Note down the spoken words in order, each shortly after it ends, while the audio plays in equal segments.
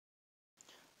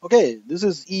Okay, this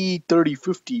is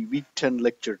E3050 Week 10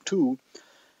 Lecture 2.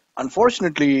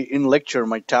 Unfortunately, in lecture,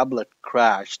 my tablet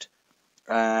crashed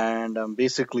and I'm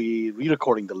basically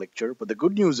re-recording the lecture. But the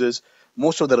good news is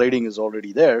most of the writing is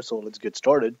already there, so let's get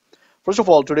started. First of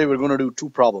all, today we're going to do two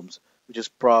problems, which is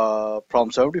problem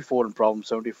 74 and problem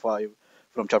 75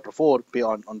 from chapter 4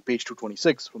 on page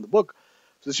 226 from the book.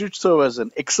 So this should serve as an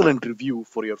excellent review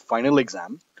for your final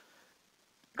exam.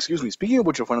 Excuse me, speaking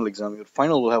about your final exam, your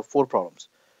final will have four problems.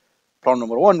 Problem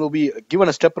number one will be given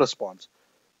a step response.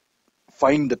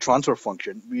 Find the transfer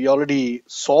function. We already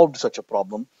solved such a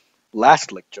problem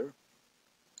last lecture.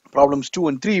 Problems 2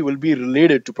 and 3 will be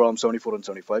related to problem 74 and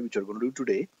 75, which we're going to do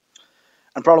today.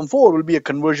 And problem 4 will be a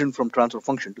conversion from transfer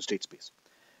function to state space.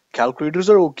 Calculators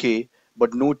are okay,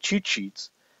 but no cheat sheets.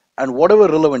 And whatever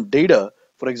relevant data,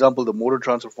 for example, the motor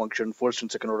transfer function, first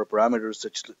and second order parameters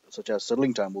such as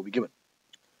settling time will be given.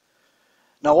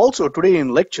 Now also today in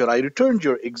lecture, I returned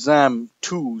your exam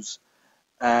 2s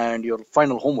and your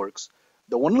final homeworks.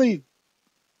 The only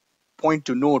point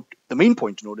to note, the main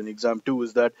point to note in exam 2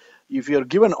 is that if you're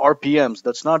given RPMs,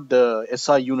 that's not the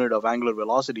SI unit of angular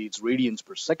velocity, it's radians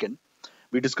per second.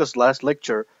 We discussed last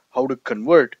lecture how to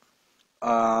convert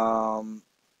RPMs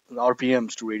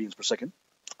to radians per second.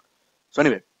 So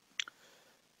anyway,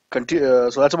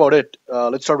 so that's about it.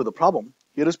 Let's start with the problem.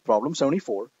 Here is problem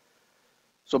 74.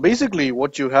 So basically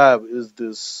what you have is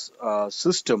this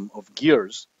system of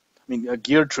gears. I mean, a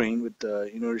gear train with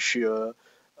inertia,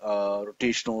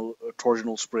 rotational,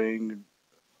 torsional spring,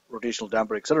 rotational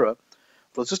damper, etc.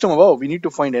 For the system above, we need to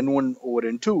find N1 over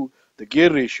N2, the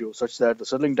gear ratio, such that the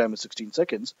settling time is 16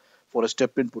 seconds for a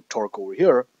step input torque over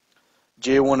here.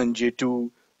 J1 and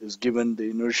J2 is given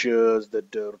the inertias, the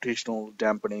rotational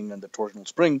dampening, and the torsional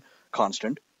spring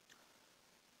constant.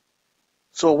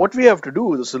 So what we have to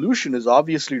do, the solution is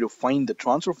obviously to find the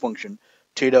transfer function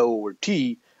theta over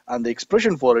t, and the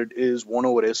expression for it is 1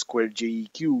 over s squared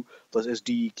jeq plus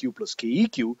sdeq plus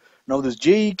keq. Now this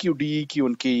jeq, deq,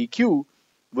 and keq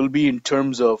will be in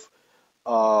terms of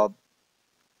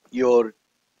your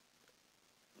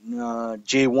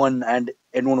J1 and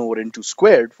N1 over N2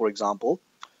 squared, for example.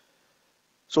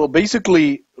 So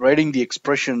basically writing the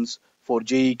expressions for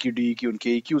JEQ, DEQ, and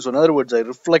KEQ. So in other words, I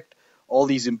reflect all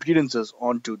these impedances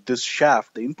onto this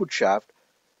shaft, the input shaft.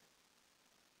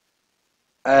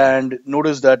 And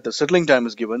notice that the settling time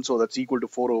is given, so that's equal to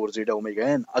 4 over zeta omega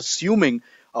n, assuming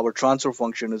our transfer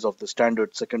function is of the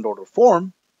standard second order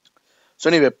form. So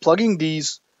anyway, plugging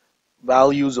these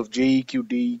values of JEQ,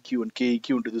 DEQ, and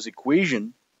KEQ into this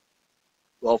equation,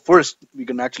 well, first we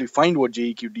can actually find what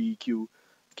JEQ,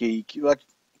 DEQ,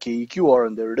 KEQ are,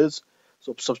 and there it is.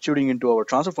 So substituting into our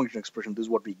transfer function expression, this is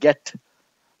what we get.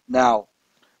 Now,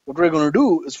 what we're going to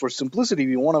do is, for simplicity,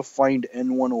 we want to find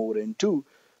N1 over N2.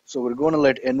 So we're going to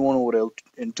let N1 over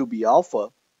N2 be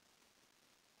alpha.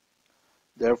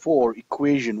 Therefore,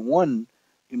 equation 1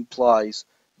 implies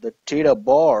that theta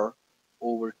bar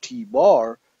over T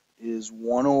bar is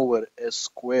 1 over S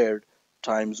squared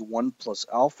times 1 plus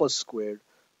alpha squared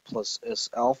plus S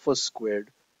alpha squared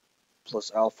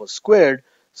plus alpha squared.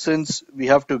 Since we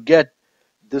have to get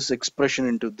this expression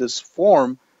into this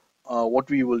form, what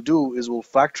we will do is we'll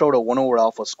factor out a 1 over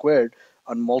alpha squared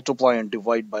and multiply and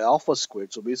divide by alpha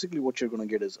squared. So basically what you're going to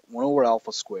get is 1 over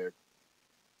alpha squared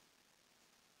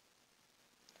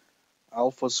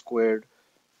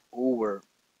over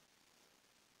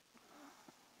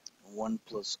 1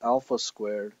 plus alpha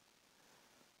squared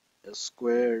S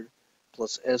squared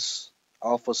plus S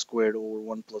alpha squared over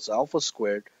 1 plus alpha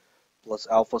squared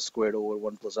over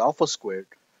 1 plus alpha squared.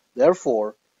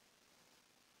 Therefore,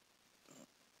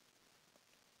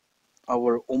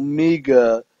 our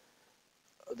omega,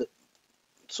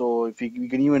 so if we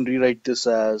can even rewrite this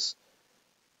as,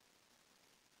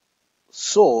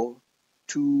 so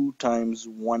 2 times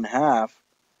 1/2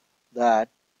 that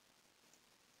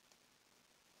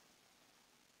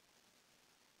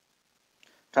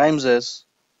times S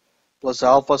plus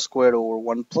alpha squared over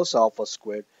 1 plus alpha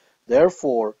squared.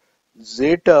 Therefore,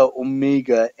 zeta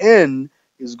omega n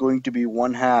is going to be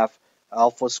 1/2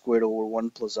 alpha squared over 1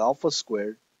 plus alpha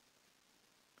squared.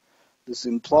 This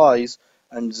implies,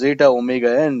 and zeta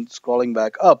omega n, scrolling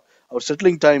back up, our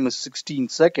settling time is 16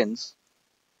 seconds.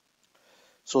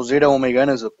 So zeta omega n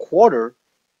is a quarter.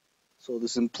 So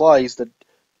this implies that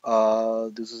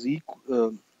this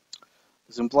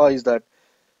implies that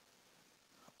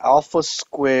alpha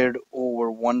squared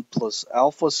over 1 plus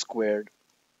alpha squared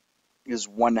is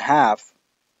 1/2.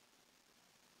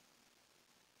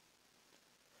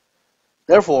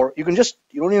 Therefore, you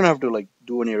don't even have to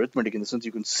do any arithmetic, in the sense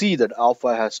you can see that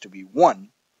alpha has to be 1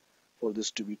 for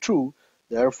this to be true.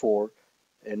 Therefore,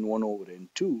 n1 over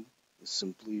n2 is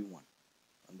simply 1.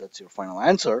 And that's your final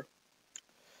answer.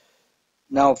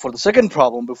 Now, for the second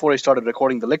problem, before I started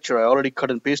recording the lecture, I already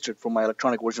cut and pasted from my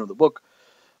electronic version of the book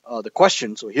the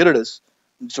question. So here it is.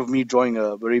 Instead of me drawing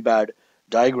a very bad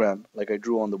diagram like I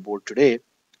drew on the board today,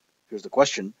 here's the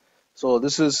question. So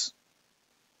this is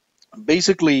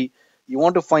basically, you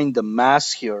want to find the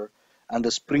mass here and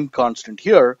the spring constant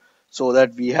here so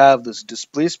that we have this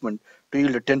displacement to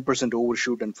yield a 10%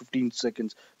 overshoot and 15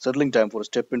 seconds settling time for a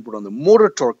step input on the motor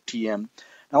torque Tm.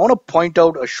 Now, I want to point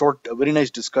out a very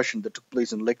nice discussion that took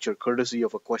place in lecture courtesy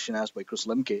of a question asked by Chris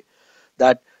Lemke,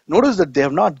 that notice that they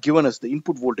have not given us the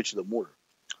input voltage of the motor.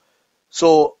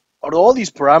 So out of all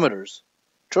these parameters,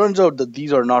 turns out that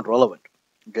these are not relevant.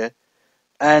 Okay,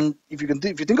 and if you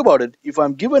think about it, if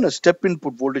I'm given a step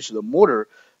input voltage to the motor,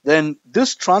 then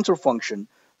this transfer function,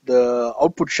 the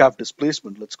output shaft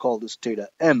displacement, let's call this theta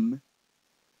m,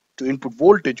 to input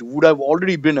voltage, would have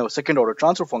already been a second order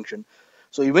transfer function.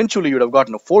 So eventually you'd have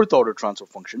gotten a fourth order transfer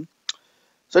function.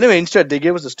 So anyway, instead they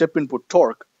gave us a step input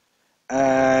torque,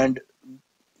 and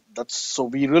that's so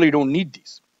we really don't need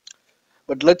these.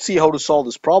 But let's see how to solve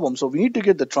this problem. So we need to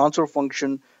get the transfer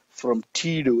function from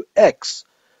t to x.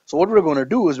 So what we're going to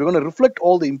do is we're going to reflect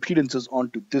all the impedances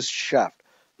onto this shaft.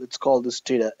 Let's call this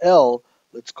theta L.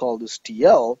 Let's call this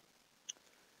TL.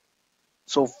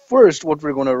 So first what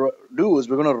we're going to do is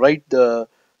we're going to write the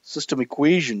system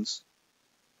equations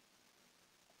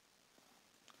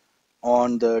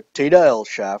on the theta L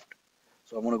shaft.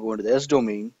 So I'm going to go into the S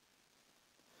domain.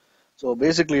 So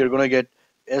basically you're going to get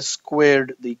S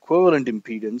squared, the equivalent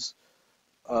impedance,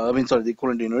 the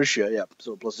equivalent inertia, yeah.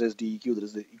 So plus SDEQ, that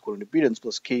is the equivalent impedance,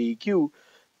 plus KEQ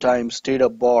times theta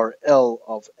bar L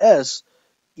of S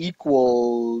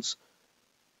equals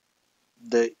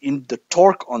the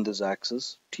torque on this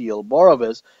axis, TL bar of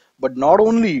S. But not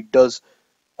only does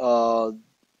the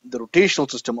rotational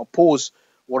system oppose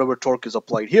whatever torque is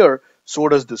applied here, so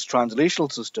does this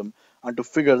translational system. And to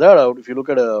figure that out, if you look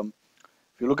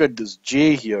at this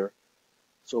J here,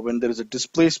 so when there is a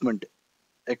displacement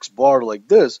x bar like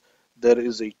this, there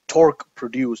is a torque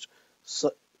produced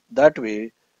that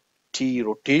way, t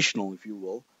rotational, if you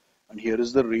will, and here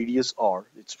is the radius r,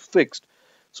 it's fixed.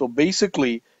 So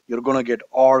basically you're going to get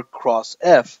r cross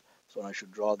f. So I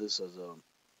should draw this as a,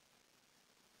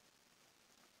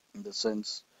 in the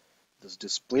sense, this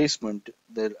displacement,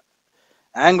 the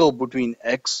angle between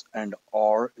x and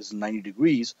r is 90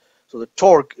 degrees, so the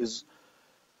torque is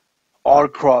r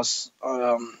cross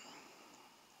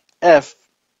f,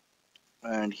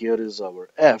 and here is our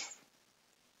f.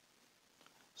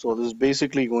 So this is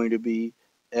basically going to be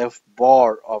F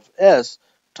bar of S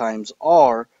times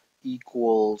R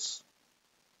equals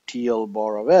TL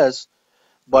bar of S.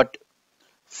 But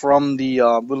from the,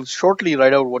 we'll shortly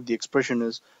write out what the expression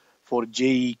is for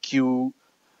JEQ,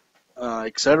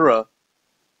 etc.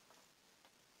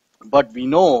 But we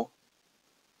know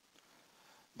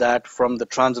that from the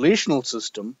translational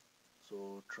system,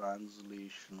 so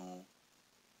translational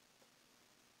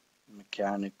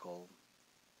mechanical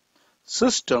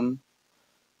system,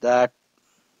 that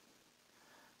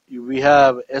we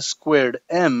have S squared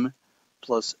M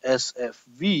plus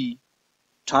SFV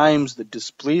times the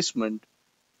displacement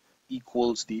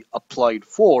equals the applied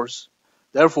force.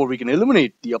 Therefore, we can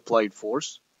eliminate the applied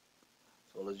force.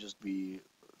 So let's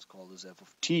call this F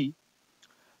of t.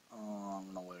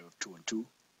 Now I have 2 and 2.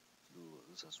 So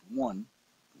this has 1.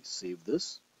 We save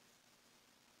this.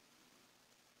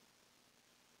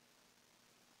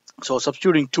 So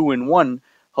substituting 2 and 1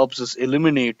 helps us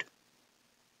eliminate.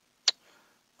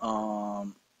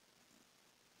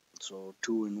 So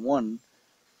 2 and 1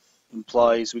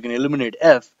 implies we can eliminate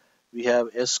F. We have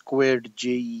S squared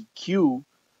JEQ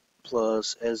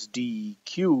plus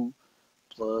SDEQ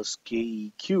plus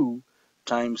KEQ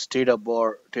times theta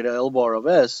L bar of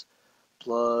S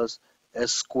plus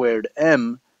S squared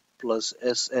M plus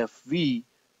SFV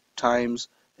times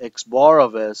X bar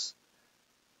of S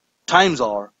times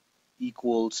R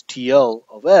equals TL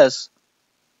of S.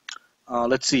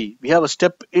 Let's see, we have a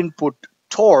step input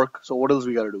torque, so what else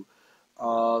we got to do?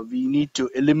 We need to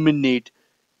eliminate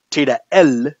theta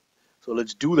L. So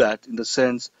let's do that, in the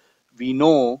sense we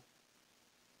know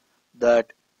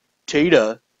that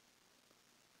theta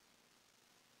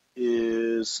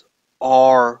is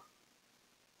R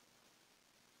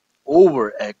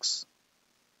over X.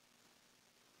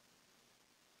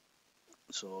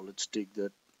 So let's take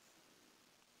that.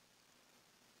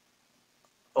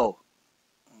 Oh,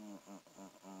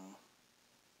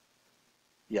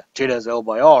 yeah, theta is L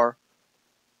by R.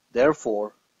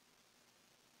 Therefore,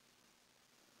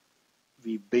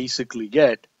 we basically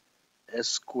get S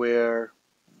square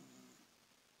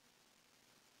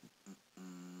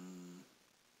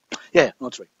Yeah, no,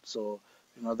 that's right. So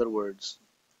in other words,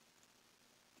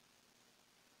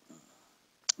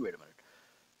 wait a minute.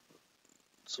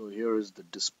 So here is the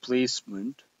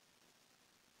displacement.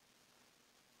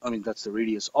 I mean, that's the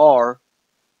radius r.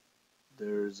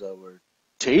 There's our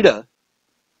theta.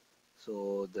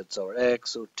 So that's our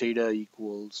x. So theta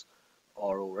equals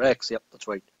r over x. Yep, that's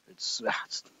right. It's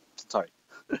sorry.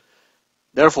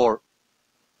 Therefore,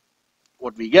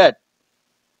 what we get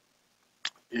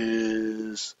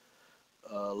is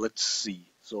let's see.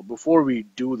 So before we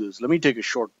do this, let me take a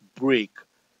short break.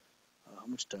 How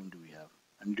much time do we have?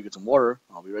 I need to get some water.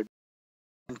 I'll be right back.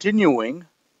 Continuing.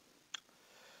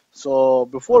 So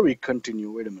before we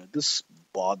continue, wait a minute. This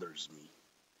bothers me.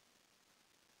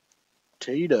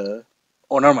 Theta.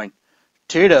 Oh, never mind.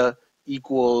 Theta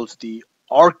equals the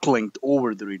arc length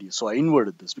over the radius. So I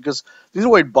inverted this because the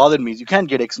reason why it bothered me is you can't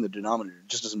get x in the denominator. It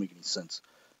just doesn't make any sense.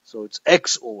 So it's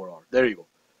x over r. There you go.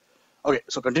 Okay,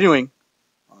 so continuing.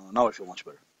 Now I feel much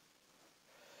better.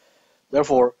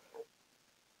 Therefore,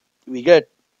 we get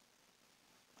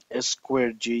s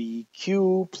squared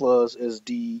jeq plus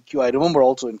sdeq. I remember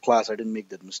also in class I didn't make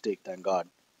that mistake, thank God.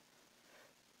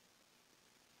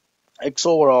 X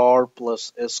over r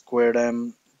plus s squared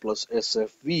m plus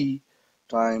sfv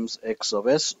times x of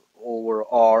s over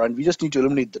r, and we just need to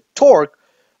eliminate the torque,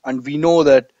 and we know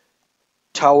that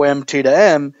tau m theta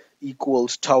m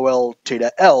equals tau l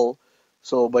theta l.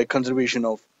 So by conservation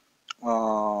of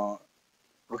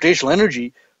rotational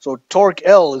energy, so torque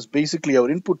L is basically our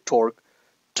input torque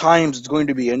times it's going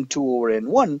to be N2 over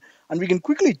N1, and we can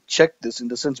quickly check this in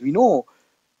the sense we know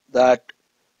that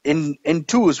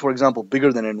N2 is, for example,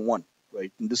 bigger than N1,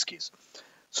 right, in this case.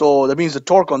 So that means the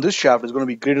torque on this shaft is going to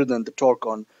be greater than the torque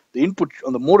on the input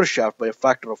on the motor shaft by a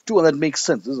factor of 2, and that makes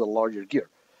sense. This is a larger gear.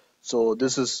 So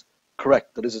this is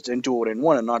correct. That is, it's N2 over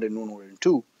N1 and not N1 over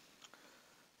N2.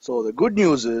 So the good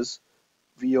news is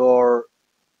we are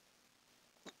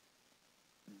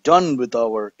done with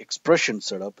our expression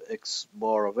setup. X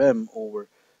bar of m over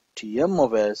Tm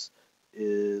of s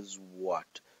is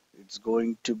what? It's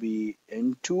going to be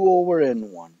N2 over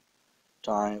N1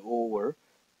 time over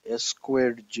s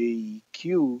squared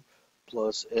jeq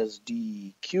plus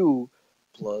sdeq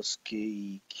plus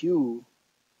keq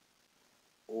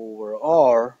over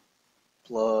r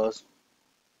plus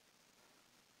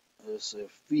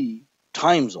sfv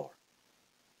times r.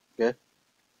 Okay,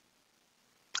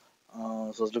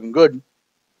 so it's looking good.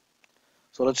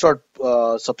 So let's start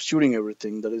substituting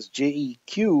everything. That is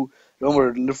JEQ.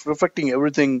 Remember, reflecting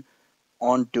everything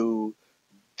onto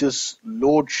this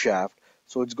load shaft.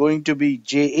 So it's going to be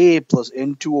JA plus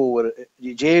N2 over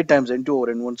JA times N2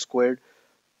 over N1 squared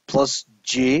plus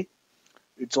J.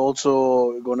 It's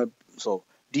also going to, so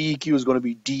DEQ is going to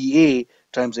be DA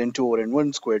times N2 over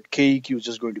N1 squared. KEQ is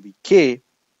just going to be K.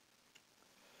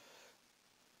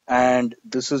 And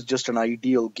this is just an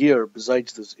ideal gear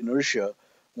besides this inertia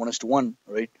 1:1,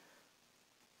 right?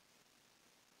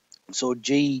 So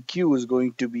JEQ is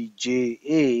going to be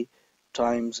JA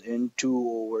times N2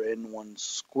 over N1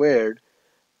 squared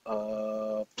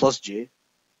plus J.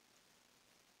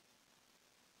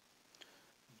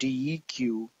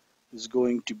 DEQ is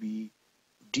going to be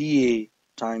DA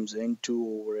times N2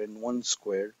 over N1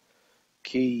 squared.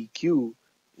 KEQ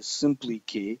is simply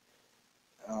K.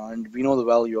 And we know the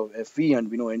value of FV, and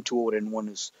we know N2 over N1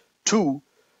 is 2.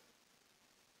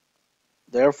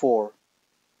 Therefore,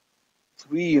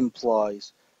 3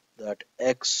 implies that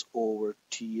X over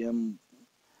Tm,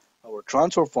 our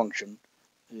transfer function,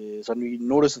 is, and we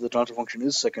notice that the transfer function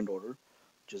is second order,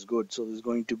 which is good. So there's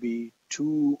going to be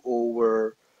 2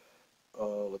 over,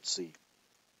 let's see,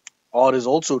 r is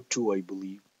also 2, I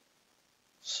believe.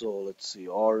 So let's see,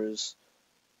 r is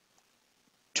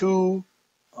 2.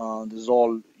 This is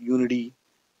all unity.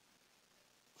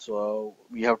 So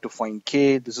we have to find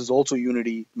k. This is also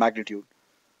unity magnitude.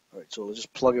 All right, so let's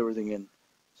just plug everything in.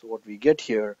 So what we get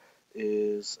here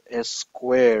is s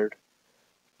squared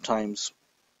times,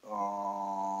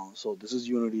 so this is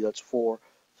unity, that's 4.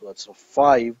 So that's a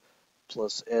 5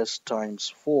 plus s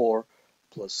times 4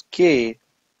 plus k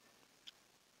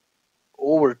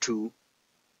over 2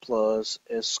 plus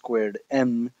s squared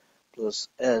m plus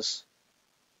s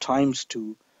times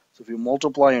 2. So if you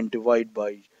multiply and divide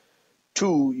by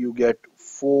 2, you get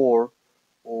 4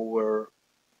 over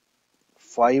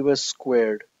 5s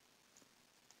squared.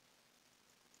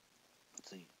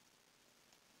 Let's see,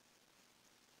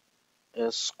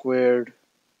 s squared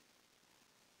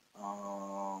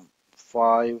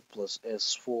 5 plus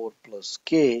s4 plus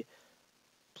k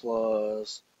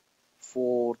plus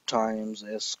 4 times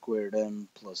s squared m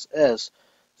plus s.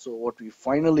 So what we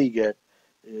finally get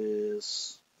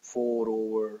is 4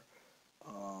 over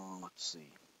see,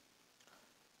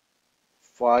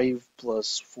 5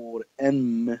 plus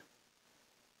 4m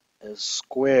s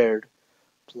squared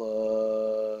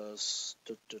plus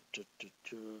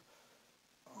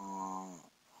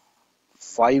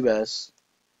 5s,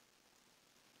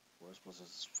 4s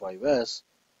plus 5s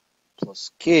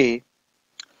plus k.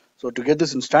 So to get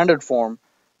this in standard form,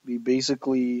 we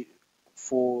basically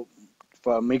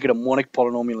make it a monic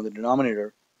polynomial in the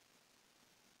denominator.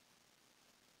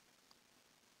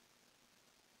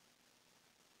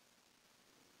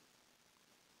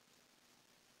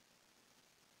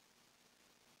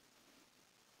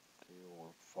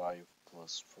 Or 5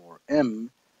 plus 4m,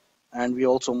 and we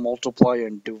also multiply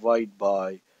and divide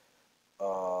by,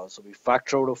 so we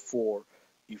factor out of 4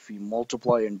 if we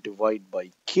multiply and divide by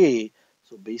k.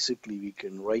 So basically we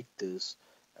can write this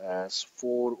as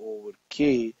 4 over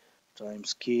k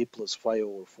times k plus 5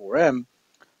 over 4m.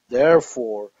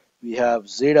 Therefore, we have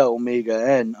zeta omega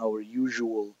n, our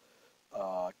usual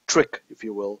trick, if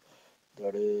you will.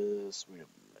 That is, wait a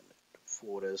minute,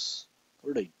 4s.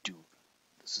 What did I do?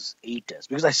 This is 8s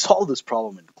because I solved this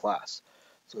problem in class.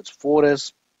 So it's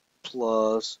 4s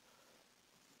plus,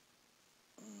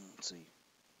 let's see,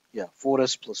 yeah,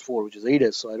 4s plus 4, which is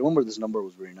 8s. So I remember this number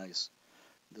was very nice.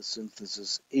 Since this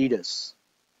is 8s.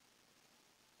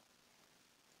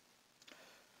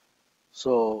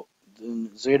 So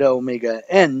then zeta omega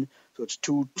n, so it's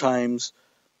 2 times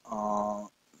 4,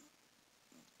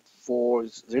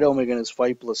 zeta omega n is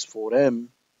 5 plus 4m,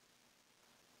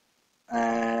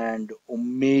 and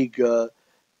omega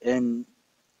n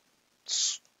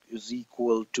is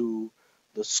equal to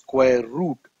the square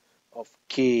root of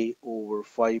k over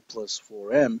 5 plus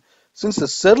 4m. Since the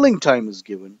settling time is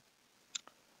given,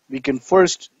 we can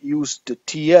first use the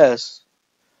TS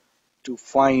to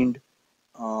find,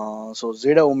 so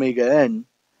zeta omega n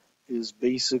is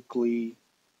basically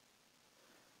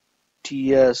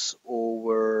TS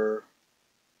over,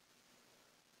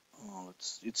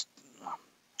 it's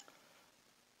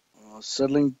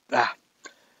settling,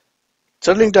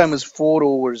 settling time is 4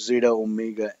 over zeta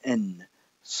omega n.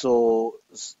 So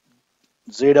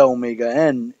zeta omega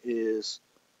n is,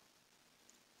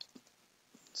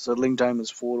 settling time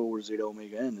is 4 over zeta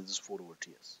omega n, and this is 4 over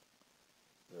Ts.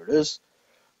 There it is.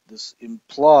 This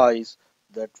implies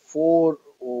that 4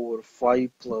 over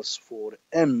 5 plus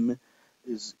 4m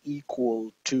is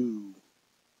equal to,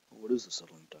 what is the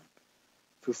settling time?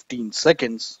 15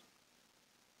 seconds.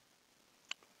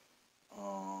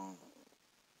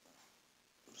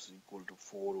 Is equal to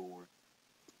 4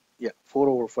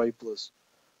 over 5 plus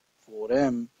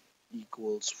 4m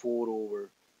equals 4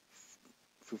 over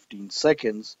 15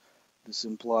 seconds. This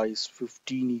implies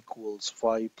 15 equals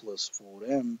 5 plus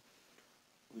 4m,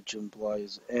 which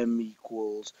implies m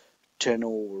equals 10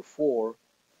 over 4,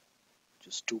 which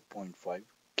is 2.5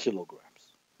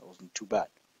 kilograms. That wasn't too bad.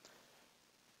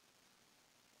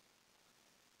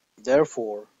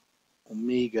 Therefore,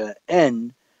 omega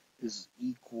n is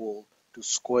equal to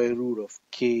square root of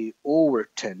k over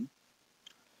 10.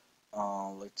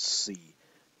 Let's see.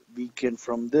 We can,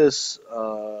 from this,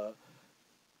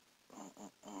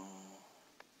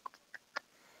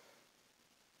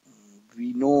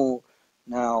 we know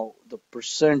now the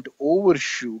percent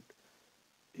overshoot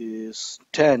is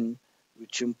 10,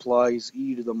 which implies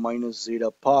e to the minus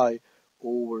zeta pi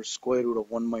over square root of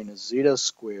 1 minus zeta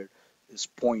squared is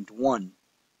 0.1.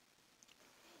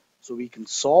 So we can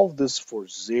solve this for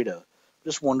zeta.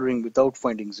 Just wondering, without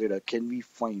finding zeta, can we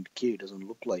find k? It doesn't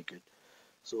look like it.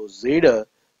 So zeta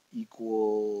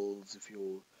equals, if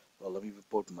you, well, let me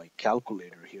put my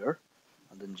calculator here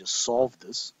and then just solve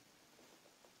this.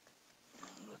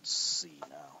 Let's see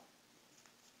now.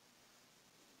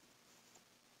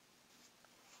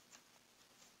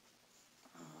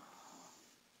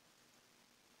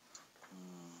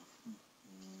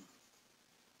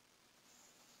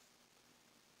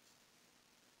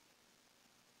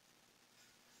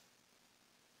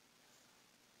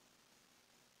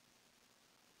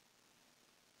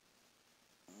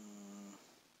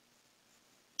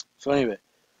 So anyway,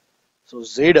 so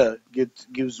zeta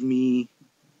gives me,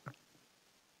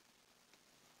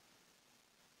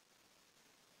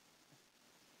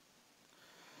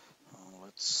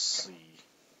 let's see.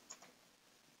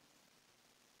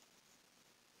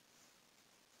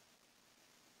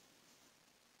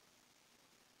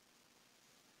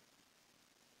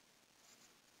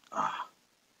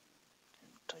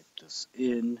 Type this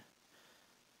in.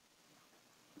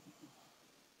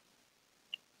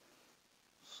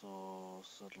 So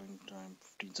settling time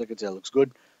 15 seconds. Yeah, looks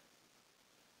good.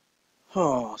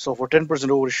 So for 10%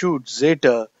 overshoot,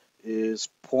 zeta is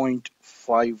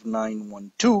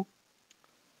 0.5912.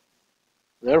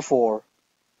 Therefore,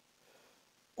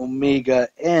 omega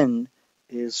n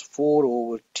is 4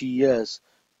 over Ts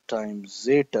times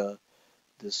zeta,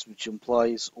 this which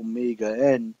implies omega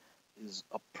n is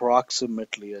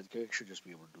approximately, I think I should just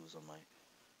be able to do this on my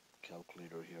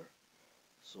calculator here.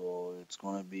 So it's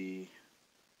going to be,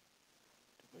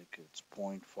 it's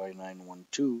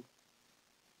 0.5912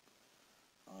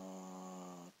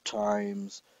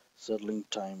 times, settling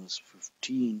time is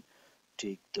 15,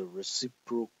 take the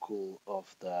reciprocal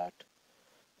of that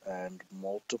and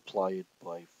multiply it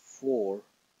by 4,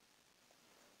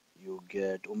 you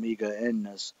get omega n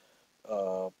as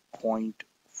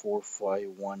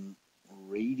 0.451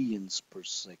 radians per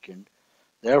second.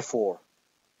 Therefore,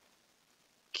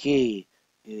 K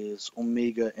is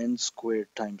omega n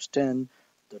squared times 10.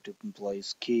 That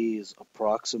implies K is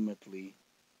approximately,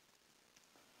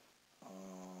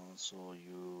 so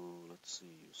let's see,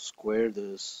 you square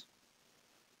this,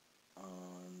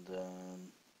 and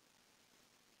then,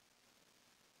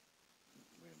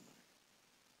 wait a minute,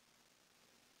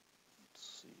 let's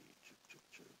see,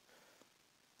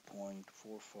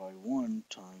 0.451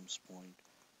 times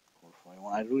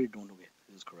 0.451, I really don't know, okay,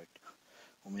 this is correct,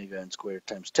 omega n squared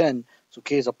times 10, so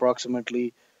K is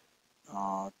approximately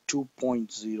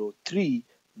 2.03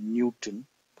 Newton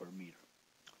per meter.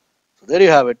 So there you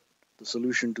have it, the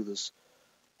solution to this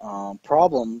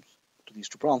problem, to these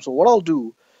two problems. So what I'll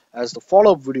do as the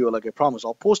follow-up video, like I promised,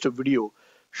 I'll post a video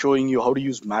showing you how to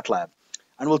use MATLAB,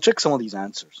 and we'll check some of these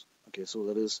answers. Okay, so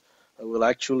that is, I will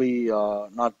actually,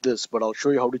 not this, but I'll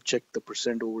show you how to check the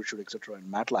percent overshoot, etc. in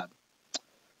MATLAB.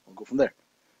 We'll go from there.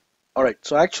 All right,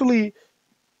 so actually,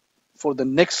 for the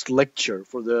next lecture,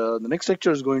 the next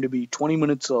lecture is going to be 20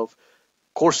 minutes of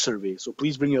course survey. So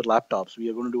please bring your laptops. We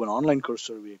are going to do an online course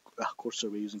survey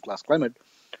using Class Climate.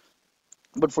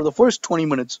 But for the first 20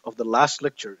 minutes of the last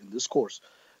lecture in this course,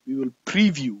 we will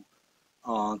preview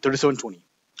 3720.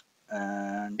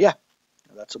 And yeah,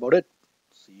 that's about it.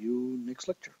 See you next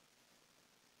lecture.